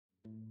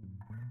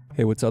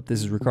Hey, what's up? This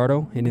is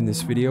Ricardo, and in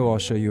this video I'll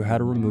show you how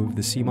to remove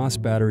the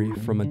CMOS battery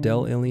from a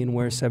Dell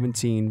Alienware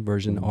 17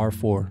 version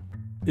R4.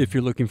 If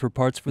you're looking for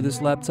parts for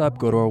this laptop,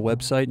 go to our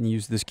website and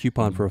use this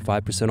coupon for a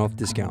 5% off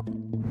discount.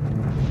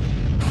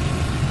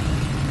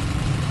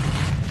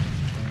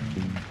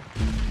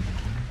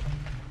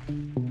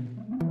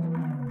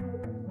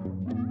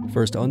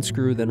 First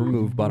unscrew, then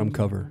remove bottom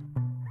cover.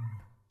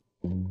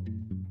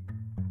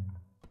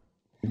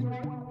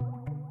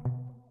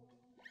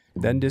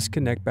 Then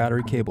disconnect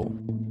battery cable.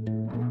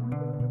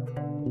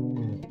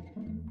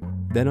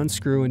 Then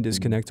unscrew and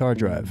disconnect hard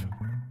drive.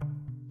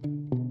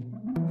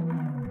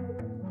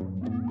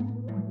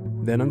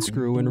 Then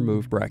unscrew and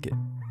remove bracket.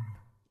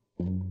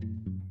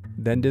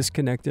 Then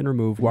disconnect and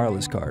remove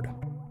wireless card.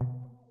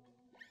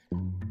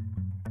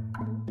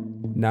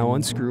 Now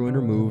unscrew and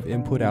remove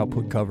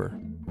input-output cover.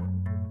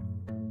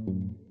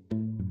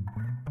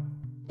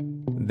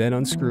 Then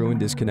unscrew and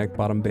disconnect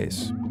bottom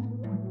base.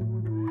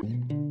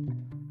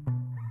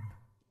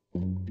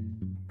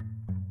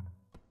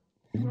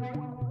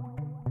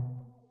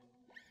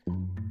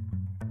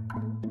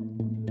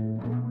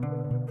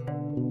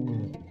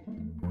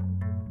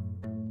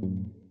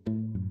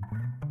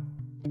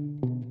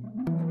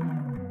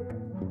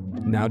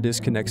 Now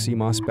disconnect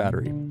CMOS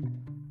battery.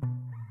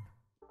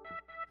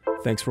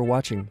 Thanks for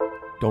watching.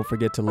 Don't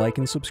forget to like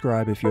and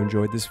subscribe if you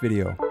enjoyed this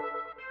video.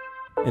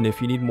 And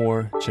if you need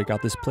more, check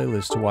out this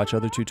playlist to watch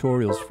other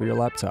tutorials for your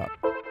laptop.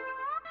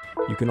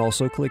 You can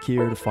also click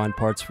here to find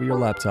parts for your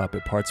laptop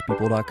at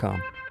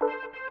partspeople.com.